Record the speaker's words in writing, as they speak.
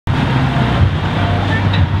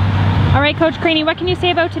right, Coach Craney, what can you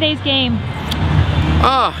say about today's game?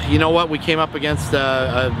 You know what? We came up against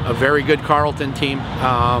a very good Carleton team.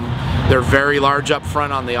 They're very large up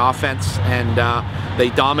front on the offense, and they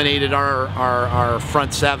dominated our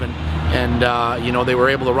front seven. And you know, they were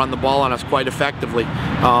able to run the ball on us quite effectively.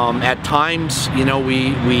 At times, you know,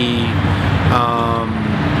 we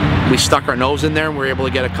stuck our nose in there and we were able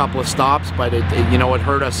to get a couple of stops, but you know, it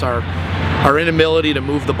hurt us our inability to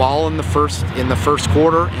move the ball in the first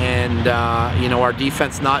quarter, and you know, our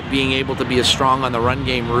defense not being able to be as strong on the run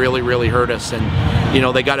game really hurt us. And you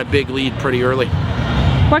know, they got a big lead pretty early.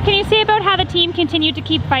 What can you say about how the team continued to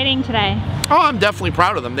keep fighting today? Oh, I'm definitely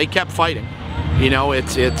proud of them. They kept fighting. You know,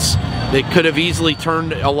 they could have easily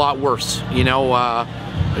turned a lot worse. You know,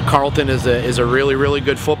 Carleton is a really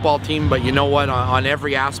good football team, but you know what? On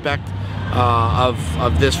every aspect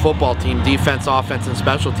of this football team, defense, offense, and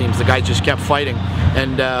special teams, the guys just kept fighting,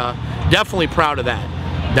 and definitely proud of that.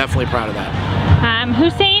 Definitely proud of that.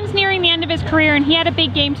 Hussein's nearing the end of his career, and he had a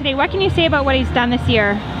big game today. What can you say about what he's done this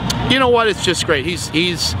year? You know what? It's just great. He's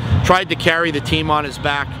tried to carry the team on his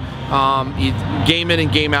back. Game in and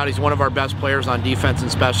game out, he's one of our best players on defense and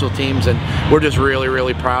special teams, and we're just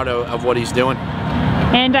really proud of what he's doing.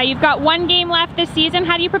 And you've got one game left this season.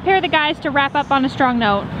 How do you prepare the guys to wrap up on a strong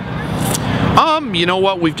note? You know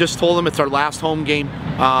what? We've just told them it's our last home game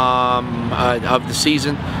of the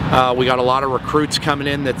season. We got a lot of recruits coming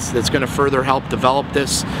in that's going to further help develop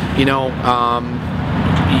this. You know,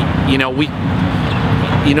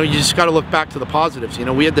 you just got to look back to the positives. You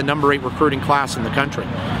know, we had the #8 recruiting class in the country,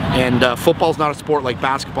 and football's not a sport like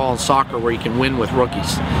basketball and soccer where you can win with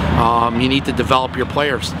rookies. You need to develop your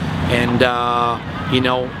players, and you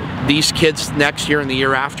know, these kids next year and the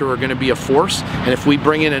year after are going to be a force. And if we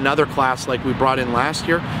bring in another class like we brought in last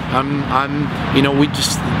year, you know,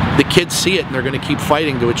 the kids see it and they're going to keep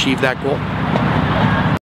fighting to achieve that goal.